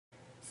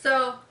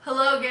So,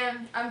 hello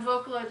again, I'm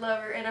Vocaloid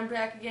Lover, and I'm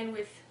back again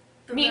with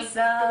the Misa.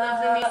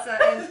 lovely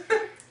Misa, and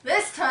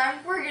this time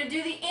we're gonna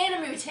do the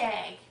Animu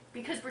tag,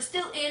 because we're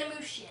still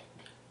Animu shit.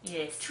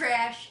 Yes.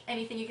 Trash,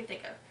 anything you can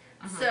think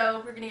of.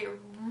 So, we're gonna get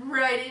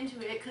right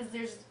into it, because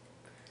there's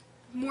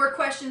more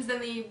questions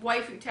than the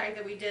waifu tag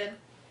that we did.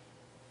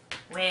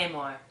 Way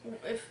more.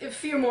 A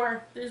few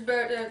more. There's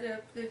about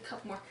a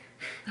couple more.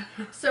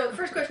 So, the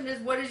first question is,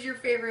 what is your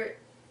favorite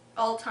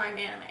all-time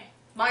anime?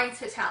 Mine's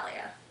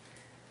Hitalia.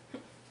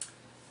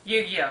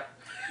 Yu-Gi-Oh!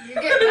 You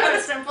get that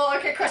was simple.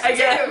 Okay, question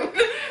two.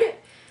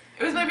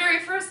 It was my very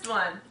first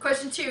one.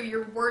 Question two,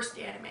 your worst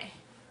anime.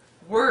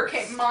 Worst.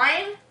 Okay,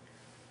 mine,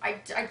 I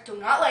do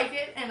not like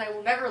it, and I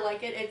will never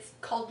like it.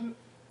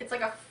 It's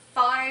like a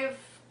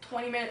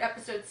 20-minute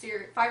episode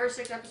series, 5 or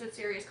 6 episode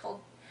series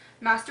called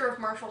Master of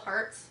Martial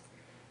Arts.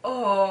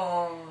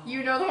 Oh.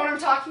 You know the one I'm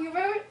talking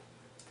about?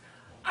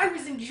 I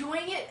was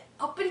enjoying it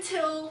up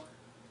until,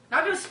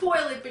 not gonna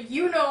spoil it, but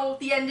you know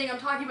the ending I'm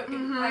talking about.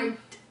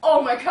 Oh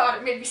my god,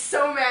 it made me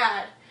so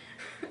mad.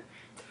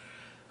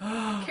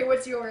 Okay,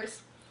 what's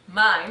yours?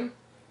 Mine,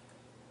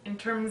 in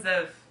terms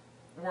of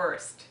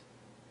worst,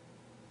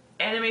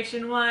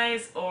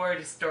 animation-wise or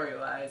just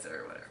story-wise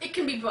or whatever. It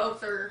can be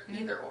both or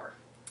either or.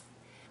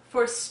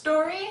 For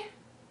story,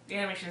 the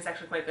animation is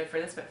actually quite good for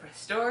this, but for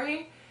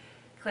story,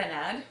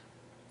 Clannad.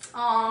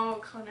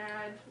 Oh,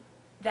 Clannad.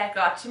 That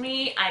got to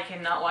me. I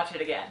cannot watch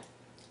it again.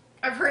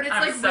 I've heard it's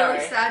I'm like sorry.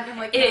 really sad, and I'm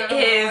like, It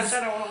is. I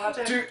don't want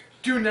to watch it.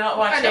 Do not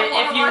watch it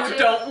if you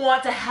don't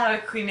want to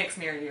have a Kleenex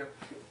near you.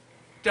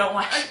 Don't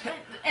watch it.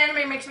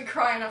 Anime makes me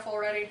cry enough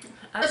already.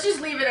 Let's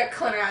just leave it at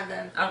Clannad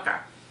then. Okay.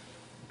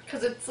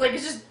 Because it's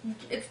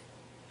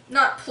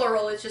not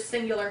plural, it's just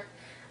singular.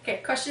 Okay,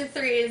 question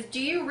 3 is, do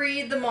you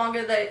read the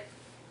manga that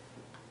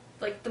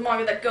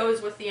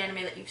goes with the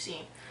anime that you've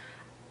seen?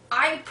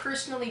 I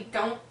personally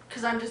don't,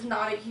 because I'm just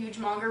not a huge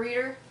manga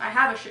reader. I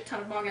have a shit ton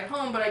of manga at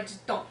home, but I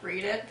just don't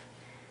read it.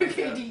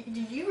 Okay,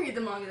 do you read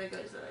the manga that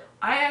goes with it?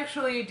 I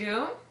actually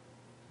do.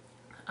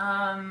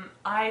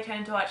 I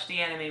tend to watch the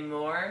anime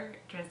more,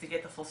 tends to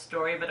get the full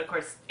story, but of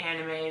course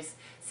animes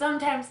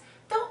sometimes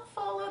don't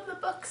follow the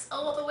books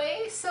all the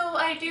way, so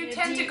I do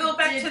tend to go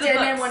back to the books. Dead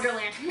Man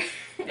Wonderland.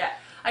 Yeah,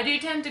 I do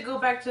tend to go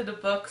back to the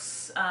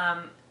books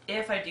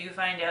if I do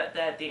find out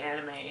that the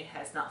anime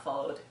has not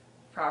followed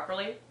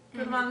properly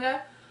for the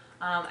manga.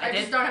 I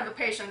just don't have the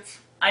patience.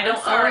 I don't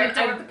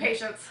have the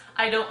patience.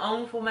 I don't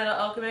own Full Metal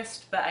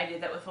Alchemist, but I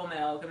did that with Full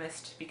Metal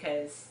Alchemist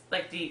because,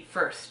 like, the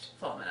first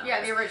Full Metal Alchemist.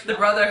 Yeah, the original. The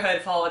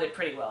Brotherhood followed it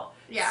pretty well.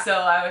 Yeah. So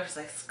I was just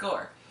like,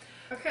 score.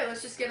 Okay,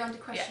 let's just get on to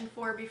question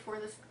 4 before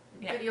this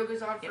video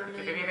goes on for a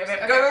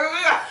minute. Go.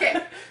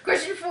 Okay,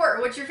 question 4.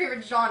 What's your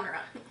favorite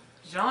genre?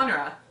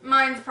 Genre?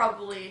 Mine's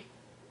probably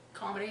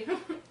comedy.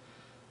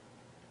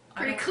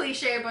 Pretty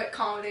cliche, but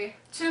comedy.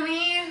 To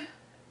me,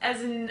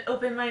 as an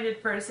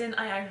open-minded person,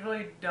 I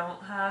actually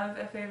don't have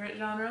a favorite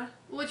genre.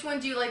 Which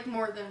one do you like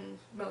more than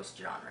most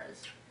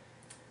genres?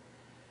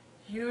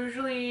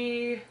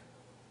 Usually...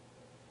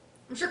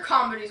 I'm sure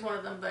comedy's one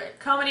of them, but...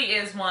 Comedy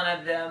is one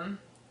of them.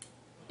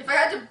 If I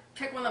had to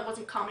pick one that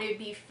wasn't comedy, it'd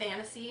be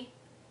fantasy.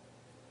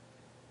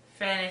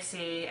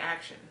 Fantasy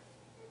action.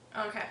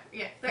 Okay,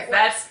 yeah.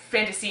 That's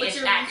fantasy What's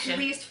your action.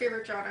 least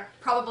favorite genre?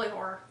 Probably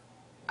horror.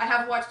 I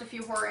have watched a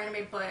few horror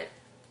anime, but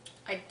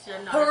I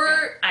did not.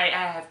 Horror, I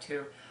have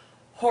 2.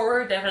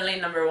 Horror, definitely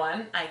number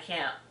 1. I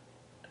can't.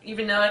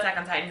 Even though Attack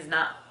on Titan is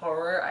not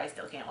horror, I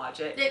still can't watch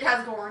it. It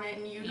has gore in it,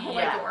 and you don't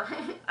like gore.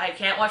 I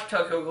can't watch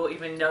Tokyo Ghoul,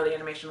 even though the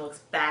animation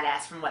looks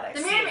badass from what I've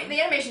seen. The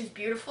animation's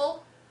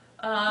beautiful,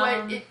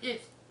 but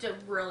it's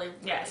really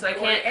so I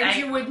gory, can't. and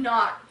you would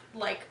not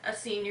like a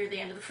scene near the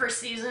end of the first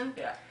season.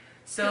 Yeah.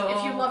 So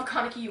if you love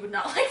Kaneki, you would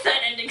not like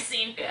that ending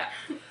scene. Yeah.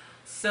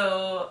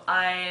 So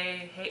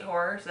I hate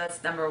horror, so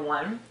that's number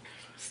 1.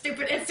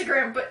 Stupid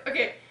Instagram, but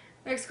okay.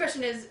 Next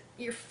question is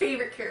your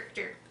favorite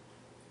character.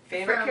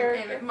 Favorite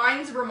character?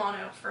 Mine's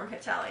Romano from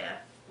Hitalia.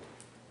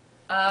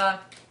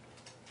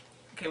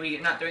 Okay, we're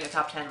not doing a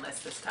top 10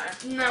 list this time.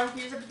 No,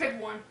 you just have to pick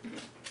one.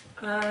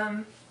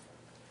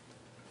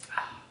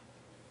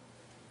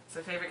 It's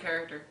a favorite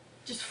character.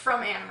 Just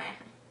from anime.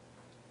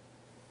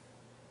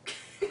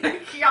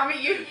 Yami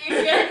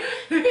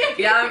Yugi.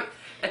 Yeah,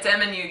 it's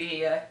Em and Yugi,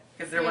 yeah,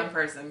 because they're one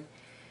person.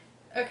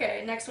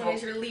 Okay, next one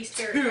is your least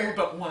favorite 2, character.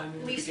 but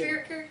 1. Least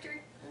favorite character?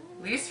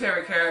 Least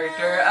favorite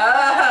character.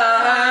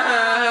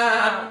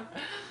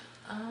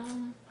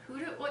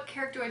 What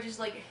character do I just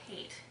like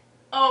hate?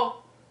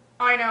 Oh,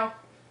 I know.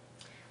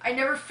 I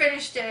never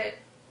finished it,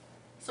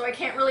 so I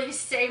can't really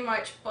say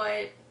much,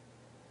 but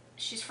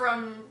she's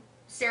from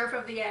Seraph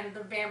of the End,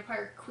 the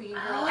vampire queen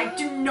girl. I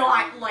do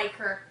not like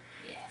her.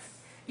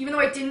 Yes. Even though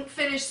I didn't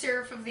finish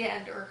Seraph of the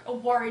End, or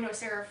Owari no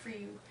Seraph for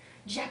you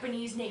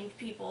Japanese named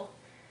people.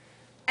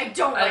 I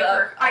don't like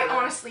her. I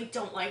honestly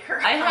don't like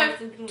her. I have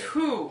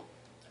 2.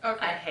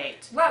 Okay. I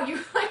hate. Wow, you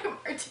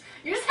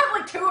just have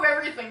like 2 of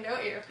everything,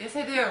 don't you? Yes,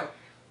 I do.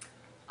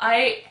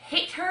 I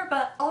hate her,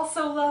 but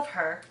also love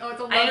her. Oh, it's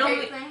a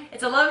love-hate thing?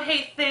 It's a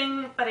love-hate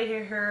thing, but I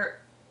hear her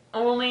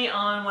only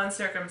on one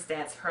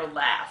circumstance, her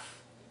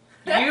laugh.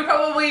 You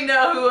probably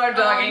know who I'm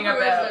talking who is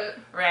about. it?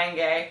 Range.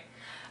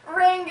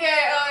 Range. Oh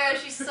yeah,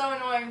 she's so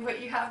annoying,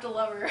 but you have to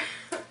love her.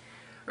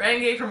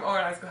 Range from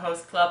Orange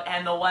Host Club,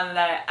 and the one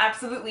that I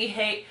absolutely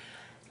hate,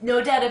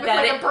 no doubt With about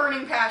like it. a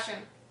burning passion.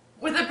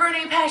 With a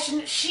burning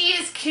passion, she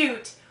is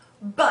cute,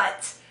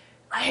 but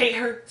I hate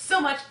her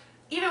so much,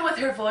 even with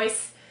her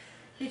voice.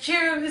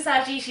 Ichiro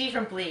Hisashi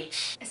from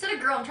Bleach. I said a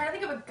girl. I'm trying to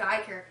think of a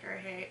guy character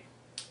I hate.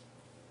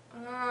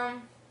 Nah.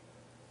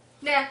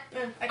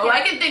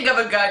 I can think of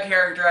a guy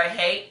character I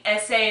hate.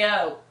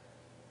 Sao.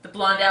 The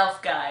blonde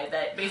elf guy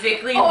that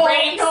basically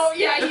rapes. No,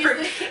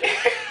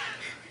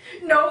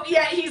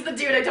 yeah, he's the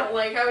dude I don't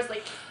like. I was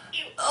like,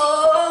 ew.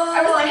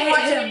 I was like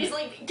watching him. He's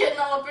like getting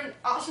all up in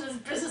Austin's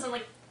business. I'm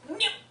like, no,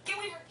 get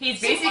away from.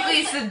 He's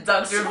basically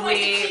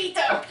seductively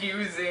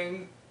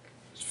abusing.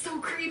 He's so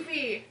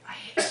creepy.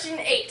 Question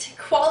 8: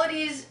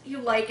 qualities you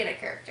like in a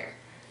character.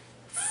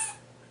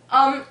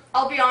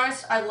 I'll be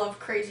honest. I love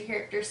crazy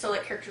characters. So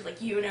like characters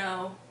like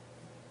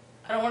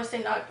I don't want to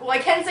say Nagito. Well, I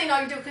can say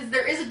Nagito because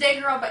there is a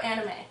Danganronpa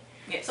anime.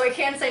 Yes. So I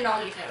can say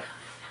Nagito.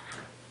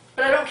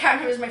 But I don't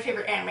count him as my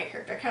favorite anime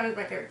character. I count him as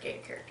my favorite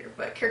game character.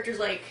 But characters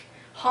like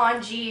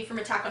Hanji from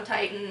Attack on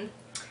Titan,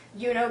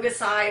 Yuno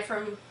Gasai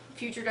from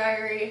Future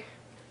Diary,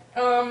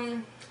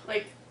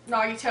 like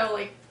Nagito,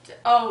 like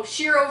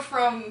Shiro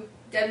from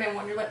Dead Man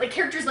Wonderland, like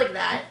characters like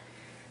that.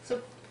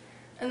 So,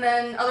 and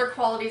then other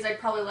qualities I'd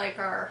probably like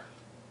are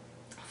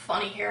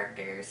funny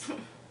characters.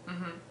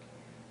 Mm-hmm.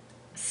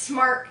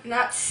 Smart,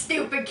 not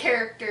stupid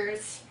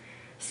characters.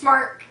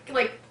 Smart,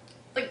 like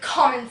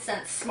common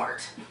sense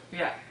smart.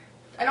 Yeah.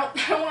 I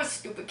don't want a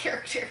stupid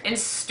character. And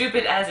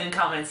stupid as in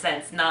common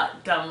sense,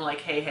 not dumb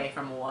like Hey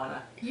from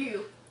Moana.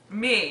 You.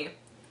 Me.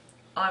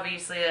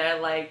 Obviously, I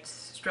liked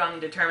strong,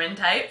 determined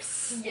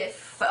types.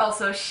 Yes. But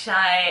also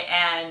shy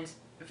and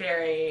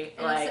very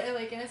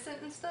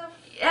innocent and stuff.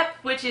 Yep,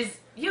 which is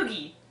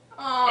Yugi.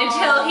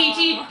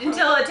 Aww.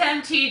 Until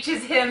Atem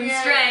teaches him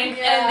strength,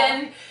 and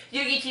then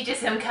Yugi teaches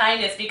him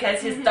kindness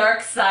because his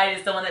dark side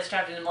is the one that's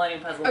trapped in the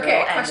Millennium Puzzle.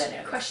 Okay,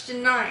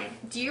 question 9.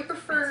 Do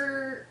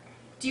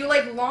you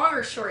like long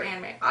or short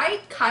anime?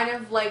 I kind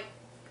of like.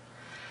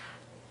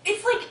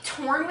 It's like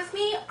torn with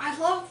me. I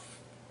love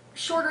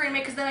shorter anime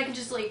because then I can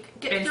just like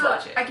get binge through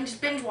watch it. I can just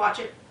binge watch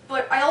it.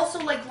 But I also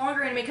like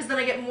longer anime because then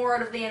I get more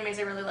out of the animes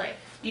I really like.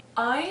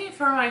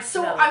 For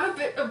myself. So I'm a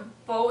bit of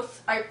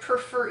both. I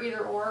prefer either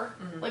or.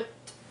 Mm-hmm. Like,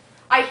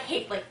 I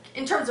hate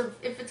in terms of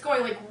if it's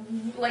going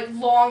like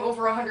long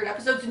over 100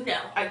 episodes. No,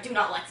 I do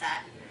not like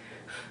that.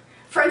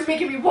 Friends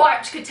making me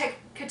watch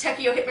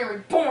Katekyo Hitman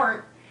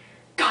Reborn.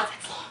 God,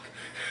 that's long.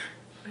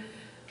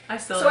 I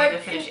still need to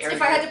finish everything.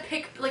 If I had to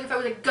pick, like if I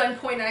was at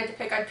gunpoint and I had to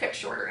pick, I'd pick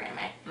shorter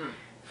anime.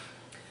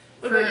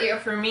 What about you?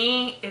 For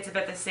me, it's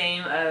about the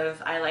same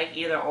of I like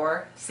either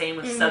or. Same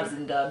with subs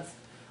and dubs.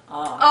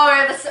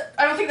 I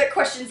don't think that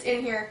question's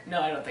in here. No,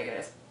 I don't think it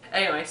is.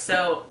 Anyway,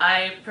 so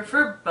I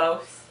prefer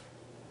both.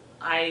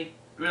 I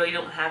really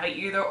don't have it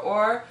either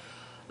or,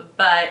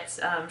 but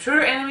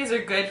shorter animes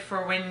are good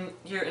for when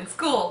you're in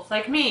school,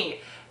 like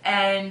me,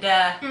 and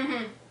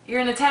you're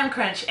in a time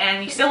crunch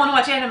and you still want to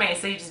watch anime,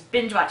 so you just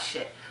binge watch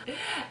shit.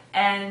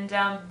 And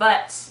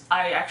but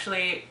I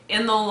actually,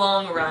 in the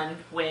long run,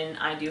 when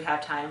I do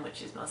have time,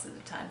 which is most of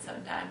the time,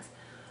 sometimes.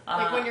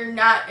 Like when you're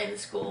not in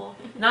school.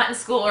 Not in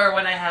school, or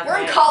when I have.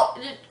 We're in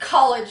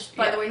college,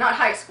 by the way, not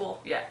high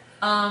school. Yeah.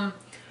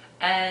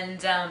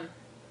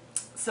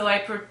 So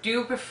I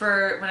do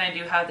prefer when I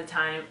do have the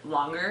time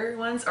longer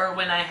ones, or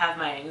when I have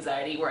my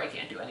anxiety where I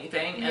can't do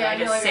anything and I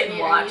just sit and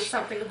watch. I need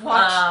something to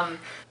watch.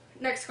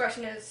 Next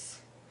question is,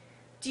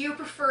 do you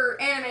prefer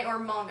anime or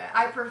manga?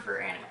 I prefer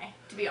anime,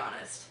 to be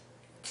honest.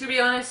 To be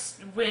honest,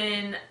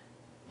 when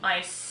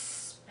I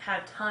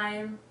have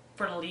time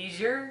for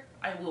leisure,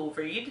 I will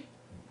read.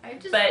 I'm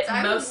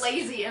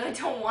lazy and I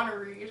don't want to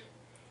read.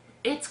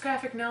 It's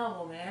graphic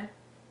novel, man.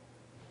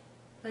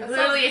 Like, That's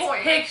literally, not the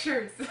it's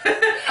pictures.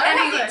 I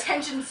don't have the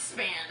attention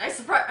span. I'm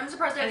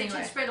surprised I have the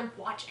attention span to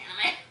watch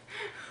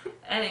anime.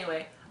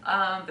 Anyway,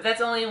 but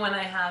that's only when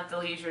I have the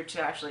leisure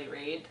to actually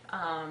read.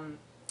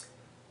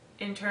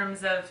 In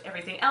terms of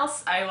everything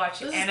else, I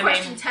watch anime. This is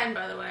question 10,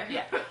 by the way.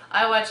 Yeah,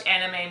 I watch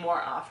anime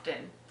more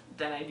often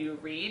than I do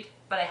read,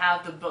 but I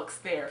have the books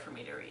there for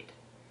me to read.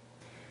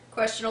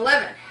 Question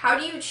 11. How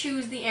do you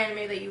choose the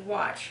anime that you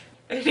watch?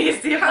 It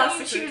is the How do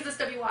you choose the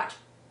stuff you watch?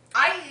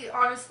 I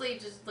honestly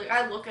just,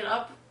 I look it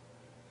up.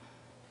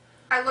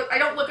 I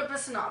don't look up a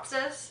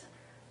synopsis.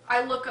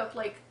 I look up,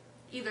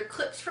 either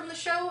clips from the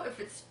show, if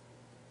it's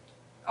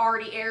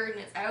already aired and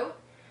it's out.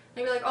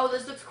 Maybe oh,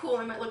 this looks cool,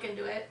 I might look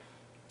into it.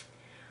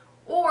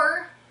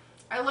 Or,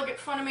 I look at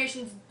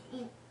Funimation's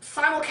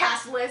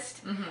simulcast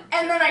list,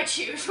 and then I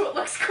choose what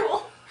looks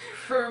cool.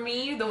 For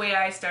me, the way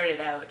I started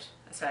out,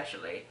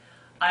 especially,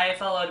 I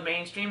followed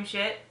mainstream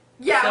shit.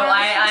 Yeah, so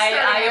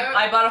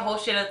I bought a whole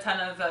ton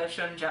of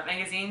Shonen Jump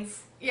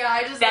magazines. Yeah,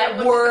 I just that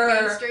looked were at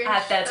the mainstream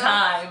at that stuff.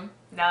 time.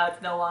 Now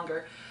it's no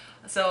longer.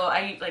 So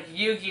I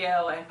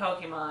Yu-Gi-Oh and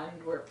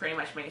Pokemon were pretty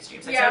much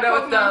mainstream. So I started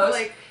out with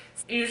those.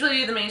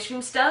 Usually the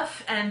mainstream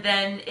stuff, and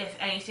then if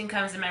anything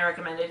comes in my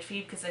recommended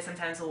feed, because I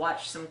sometimes will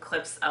watch some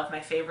clips of my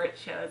favorite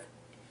shows,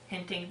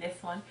 hinting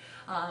this one,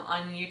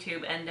 on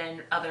YouTube, and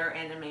then other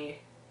anime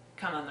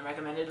come on the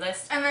recommended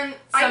list. And then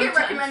I get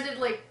recommended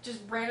like just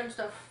random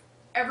stuff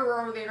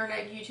everywhere over the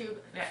internet, YouTube,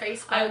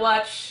 Facebook. I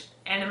watch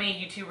anime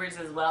YouTubers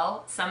as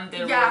well. Some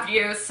do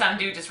reviews, some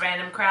do just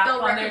random crap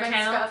on their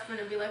channel. Stuff and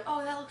it'll be like,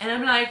 oh, that looks. And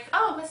I'm like,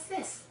 oh, what's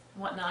this?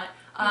 Whatnot.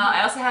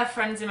 I also have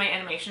friends in my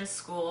animation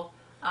school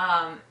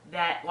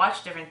that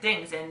watch different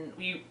things, and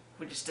we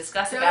would just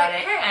discuss about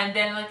it. And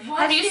then like,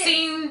 have you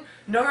seen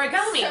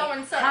Noragami?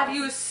 So-and-so. Have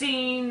you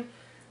seen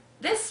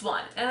this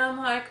one? And I'm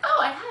like, oh,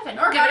 I haven't.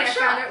 Noragami, I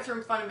found out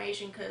through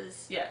Funimation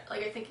because, yeah,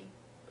 like I think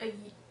a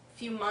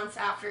few months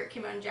after it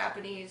came out in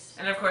Japanese.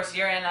 And of course,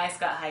 Youre and Ice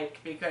got hyped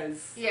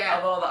because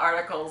of all the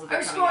articles. I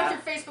was scrolling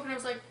through Facebook and I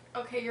was like,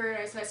 okay, Youre and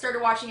Ice, and I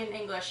started watching it in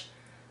English.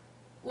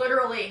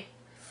 Literally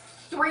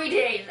 3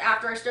 days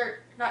after I started,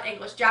 not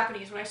English,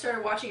 Japanese. When I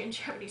started watching it in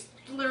Japanese,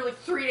 literally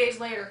 3 days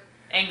later,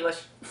 English.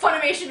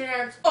 Funimation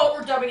announced, oh,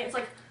 we're dubbing it. It's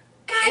like,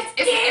 God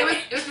damn it!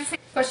 It was the same.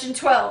 Question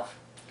 12.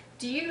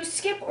 Do you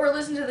skip or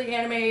listen to the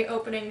anime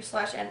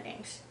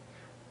openings/endings?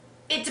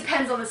 It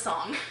depends on the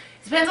song.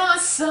 It depends on the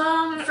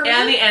song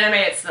and the anime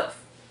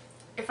itself.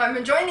 If I'm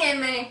enjoying the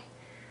anime,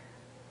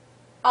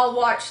 I'll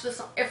watch the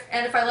song.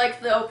 If I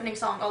like the opening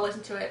song, I'll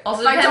listen to it.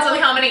 Also depends on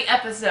how many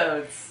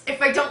episodes.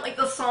 If I don't like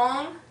the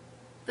song,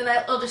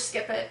 then I'll just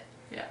skip it.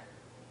 Yeah.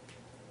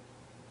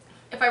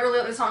 If I really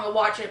like the song, I'll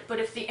watch it. But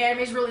if the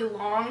anime's really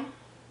long,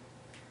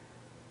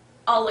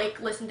 I'll like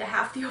listen to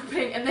half the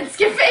opening and then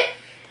skip it.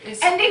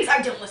 Endings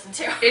I don't listen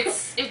to.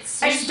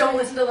 It's I just don't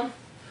listen to them.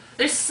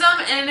 There's some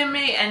anime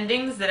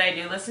endings that I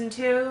do listen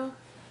to.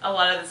 A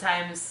lot of the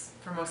times,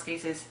 for most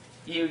cases,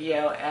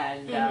 Yu-Gi-Oh!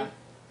 And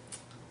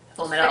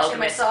Full Metal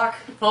Alchemist.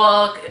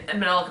 Full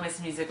Metal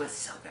Alchemist music was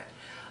so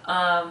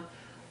good.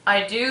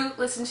 I do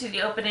listen to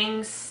the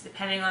openings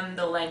depending on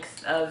the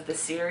length of the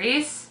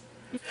series.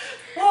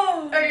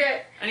 Whoa!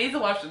 Okay. I need to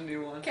watch the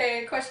new one.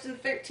 Okay, question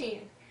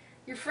 13.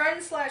 Your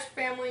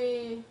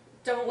friends/family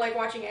don't like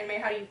watching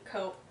anime. How do you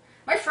cope?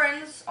 My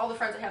friends, all the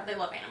friends I have, they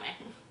love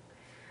anime.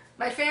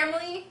 My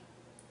family,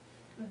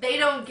 they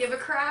don't give a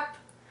crap.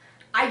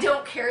 I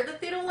don't care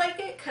that they don't like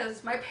it,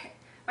 because my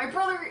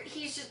brother,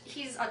 he's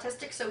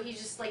autistic, so he's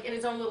just like in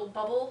his own little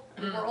bubble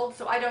and world,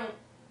 so I don't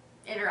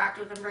interact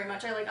with him very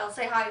much. I'll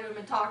say hi to him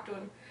and talk to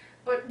him,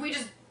 but we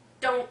just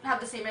don't have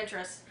the same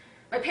interests.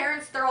 My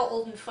parents, they're all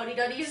old and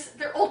fuddy-duddies.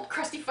 They're old,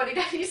 crusty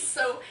fuddy-duddies,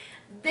 so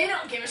they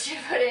don't give a shit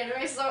about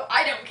anime, so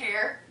I don't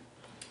care.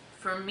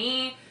 For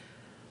me,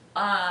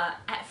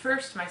 at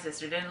first my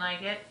sister didn't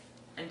like it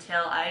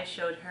until I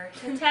showed her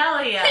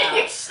Italia.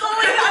 You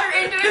slowly got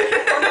her into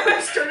it.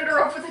 You started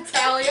her off with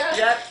Italia.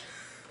 Yep.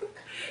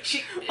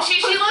 She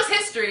loves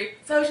history,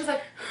 so she's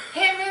like,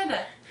 "Hey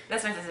Amanda,"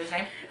 that's my sister's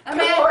name.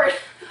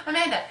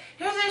 Amanda,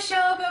 here's a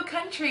show about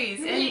countries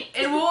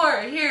in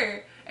war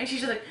here, and she's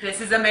just like, "This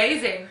is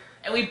amazing."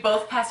 And we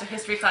both passed our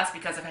history class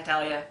because of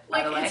Italia.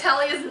 By the way,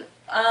 Italia isn't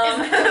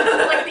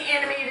like the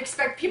anime you'd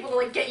expect people to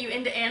like get you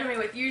into anime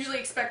with. You usually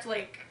expect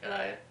like.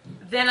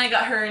 Then I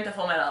got her into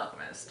Full Metal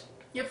Alchemist.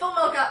 Yeah, Full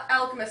Metal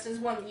Alchemist is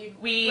one that you.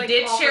 We like,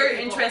 did share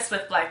interest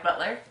with Black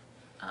Butler.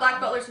 Black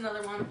Butler's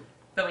another one.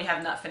 But we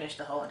have not finished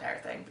the whole entire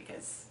thing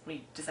because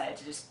we decided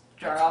to just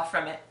draw off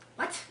from it.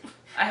 What?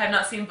 I have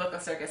not seen Book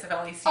of Circus. I've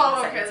only seen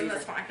the second season.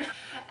 That's fine.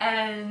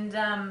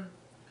 And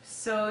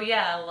so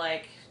yeah,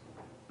 like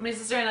my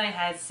sister and I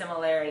had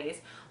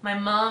similarities. My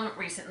mom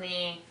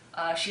recently,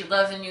 she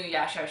loves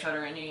Inuyasha. I showed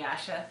her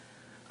Inuyasha.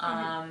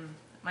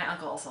 My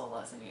uncle also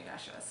loves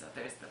Inuyasha, so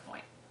there's the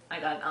point.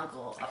 I got an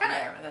uncle up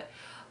there with it.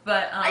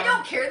 But I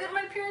don't care that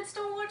my parents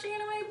don't watch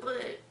anime,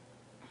 but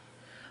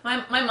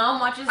my mom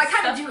watches. I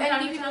kind of do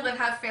envy people that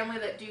have family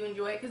that do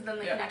enjoy it, because then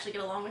they can actually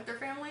get along with their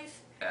families.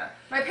 Yeah.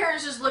 My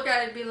parents just look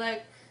at it and be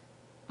like,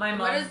 my mom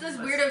what is this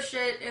weirdo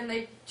shit? And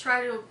they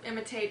try to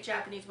imitate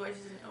Japanese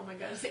voices, and oh my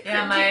god.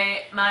 Yeah,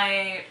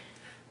 my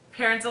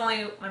parents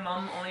only, my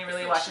mom only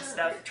really watches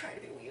stuff. You're trying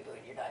to be weeaboo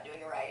and you're not doing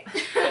it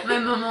right. My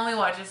mom only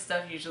watches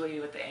stuff usually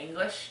with the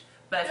English,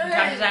 but from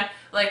time to time,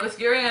 like with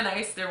Youre on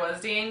Ice, there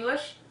was the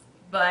English,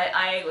 but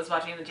I was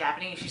watching the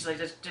Japanese. She's like,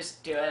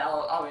 just do it.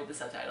 I'll read the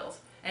subtitles.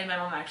 And my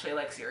mom actually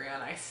likes Youre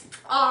on Ice.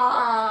 Aww.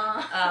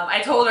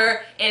 I told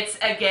her it's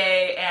a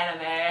gay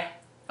anime,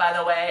 by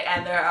the way,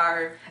 and there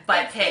are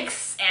butt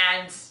pics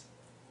and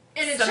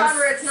in its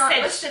genre, it's not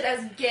listed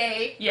as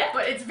gay,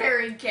 but it's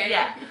very gay.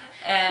 Yeah,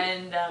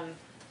 and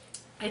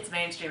it's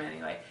mainstream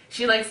anyway.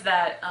 She likes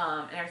that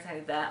and everything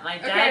like that. My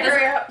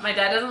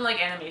dad doesn't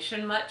like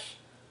animation much,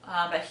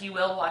 but he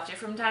will watch it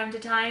from time to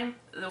time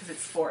because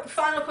it's sports.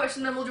 Final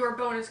question, then we'll do our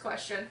bonus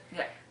question.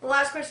 Yeah. The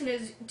last question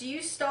is, do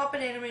you stop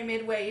an anime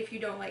midway if you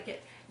don't like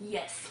it?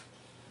 Yes.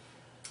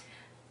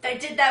 I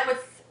did that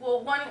with,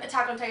 one,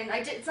 Attack on Titan.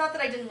 It's not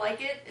that I didn't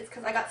like it, it's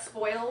because I got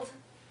spoiled.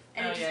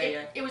 And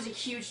it was a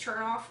huge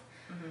turnoff.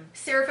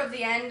 Seraph of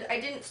the End, I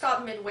didn't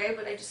stop midway,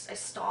 but I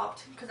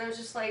stopped. Because I was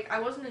just like, I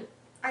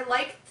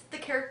liked the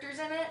characters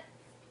in it.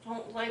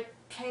 Don't like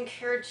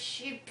pink-haired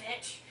sheep,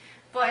 bitch.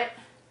 But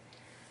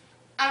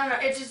I don't know.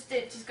 It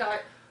just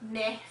got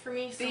meh for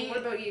me. So what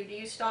about you? Do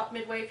you stop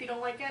midway if you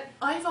don't like it?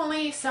 I've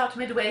only stopped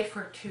midway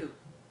for 2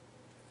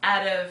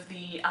 out of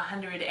the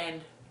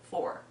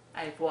 104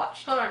 I've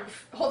watched. Hold on.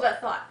 Hold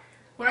that thought.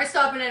 When I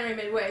stop an anime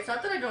midway, it's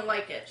not that I don't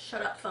like it.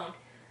 Shut up, phone.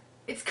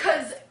 It's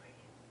because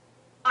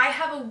I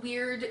have a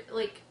weird,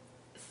 like,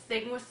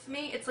 thing with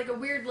me. It's like a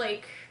weird,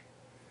 like,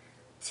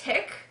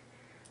 tick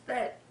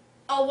that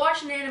I'll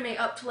watch an anime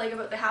up to, like,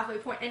 about the halfway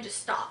point and just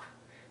stop.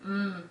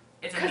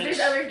 It's a Because niche.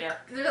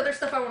 there's other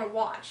stuff I want to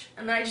watch,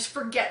 and then I just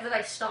forget that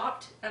I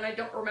stopped, and I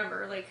don't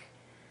remember. Like,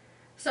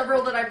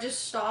 several that I've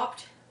just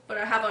stopped, but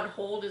I have on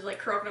hold is,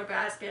 like, Kuroko no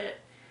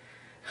Basket,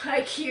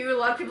 Haikyuu. A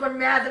lot of people are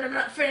mad that I'm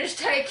not finished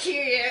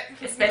Haikyuu yet.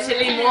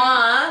 Especially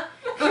moi.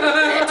 2 people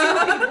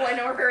I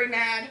know are very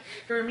mad.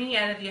 For me,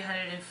 out of the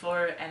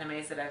 104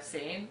 animes that I've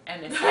seen,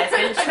 and this has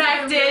been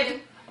tracked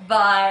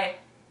by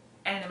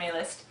Anime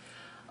List,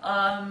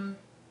 the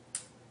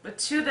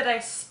 2 that I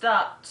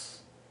stopped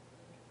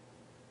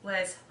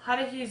was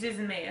Haruhi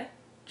Suzumiya,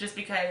 just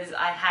because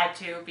I had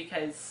to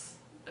because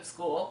of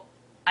school.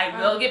 I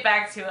will get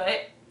back to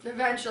it.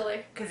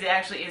 Eventually. Because it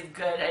actually is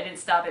good. I didn't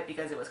stop it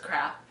because it was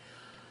crap.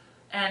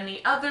 And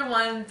the other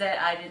one that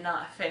I did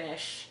not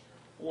finish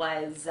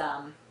was,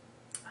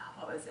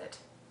 what was it?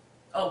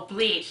 Oh,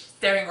 Bleach.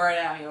 Staring right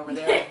at me over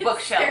there.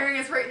 Bookshelf. Staring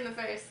us right in the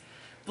face.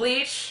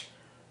 Bleach,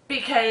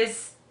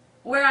 because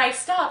where I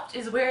stopped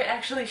is where it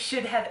actually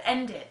should have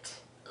ended.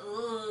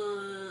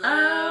 Ooh,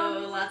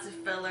 lots of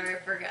filler. I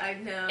forgot. I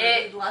know.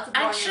 It lots of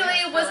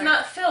actually was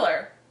not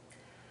filler.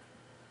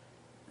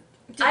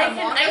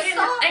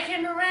 I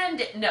can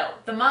rend it. No,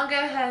 the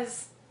manga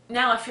has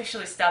now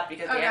officially stopped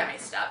because the anime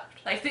stopped.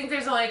 I think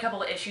there's only a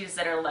couple of issues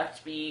that are left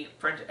to be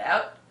printed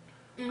out.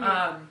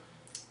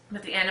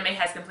 But the anime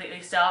has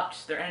completely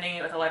stopped. They're ending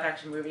it with a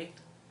live-action movie.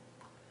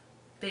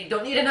 They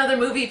don't need another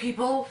movie,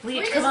 people. Bleach,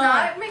 Can we come just on.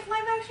 not make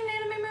live-action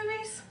anime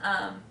movies?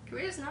 Can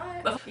we just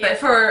not? But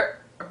for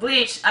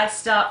Bleach, I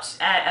stopped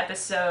at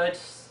episode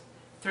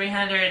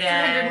 300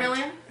 300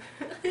 million?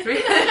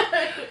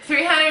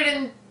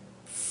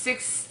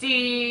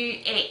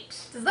 368.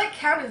 Does that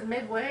count as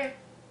midway?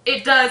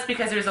 It does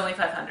because there's only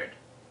 500.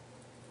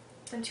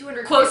 Then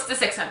 200. Close to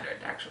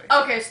 600, actually.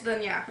 Okay, so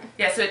then yeah.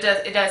 Yeah, so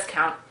it does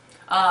count.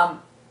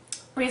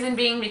 Reason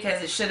being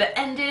because it should have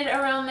ended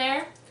around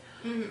there.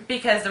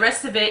 Because the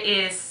rest of it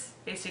is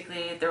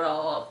basically they're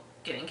all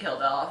getting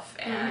killed off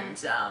and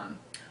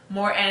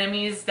more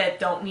enemies that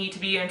don't need to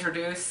be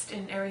introduced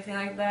and everything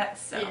like that.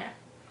 So yeah.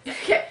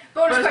 Okay,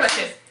 bonus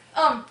question.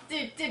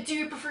 Do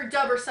you prefer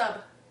dub or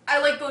sub? I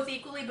like both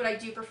equally, but I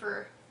do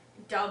prefer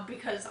dub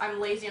because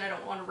I'm lazy and I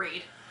don't want to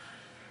read.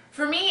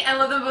 For me, I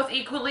love them both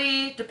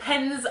equally.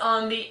 Depends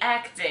on the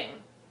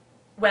acting.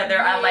 Whether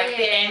I like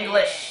the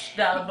English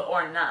dub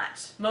or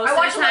not. Most of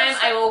the time,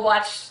 I will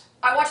watch...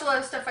 I watch a lot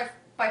of stuff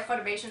by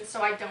Funimation,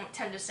 so I don't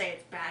tend to say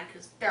it's bad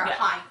because they're a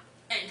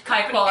high-end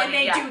high quality, and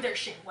they do their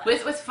shit well.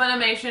 With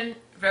Funimation,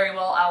 very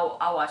well,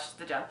 I'll watch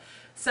the dub.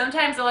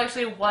 Sometimes I'll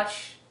actually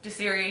watch the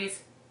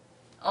series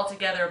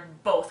altogether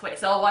both ways.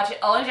 So I'll watch it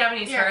all in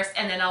Japanese first,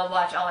 and then I'll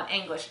watch all in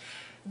English.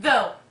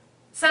 Though,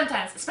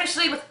 sometimes,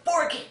 especially with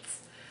 4 kids.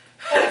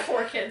 Oh,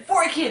 4 kids.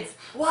 4 kids.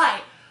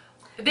 Why?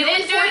 They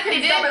didn't do it.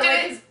 They didn't do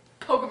it.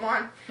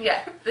 Pokemon.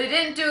 Yeah, they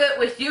didn't do it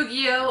with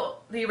Yu-Gi-Oh!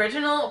 The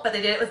original, but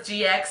they did it with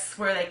GX,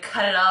 where they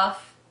cut it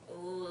off.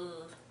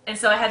 Ooh. And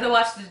so I had to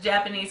watch the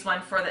Japanese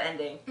one for the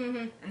ending.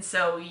 And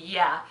so,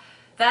 yeah.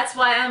 That's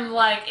why I'm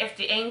like, if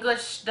the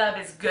English dub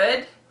is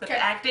good with the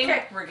acting,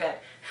 we're good.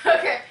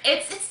 Okay.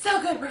 It's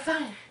so good, we're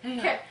fine. Anyway.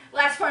 Okay,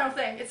 last final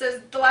thing. It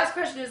says, the last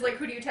question is, like,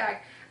 who do you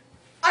tag?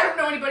 I don't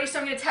know anybody, so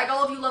I'm going to tag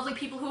all of you lovely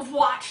people who have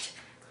watched.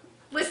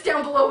 List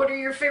down below what are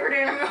your favorite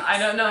animes. I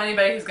don't know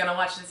anybody who's gonna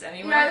watch this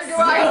anyway. Neither do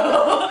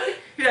I.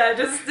 Yeah,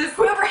 just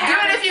whoever do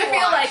it if you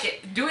feel like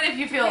it. Do it if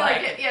you feel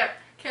like it. Yeah.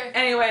 Okay.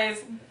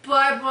 Anyways.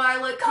 Bye-bye.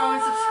 Like,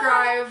 comment,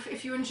 subscribe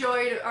if you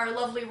enjoyed our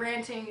lovely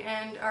ranting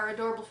and our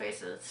adorable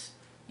faces.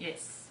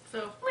 Yes.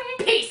 So,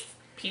 peace.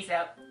 Peace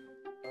out.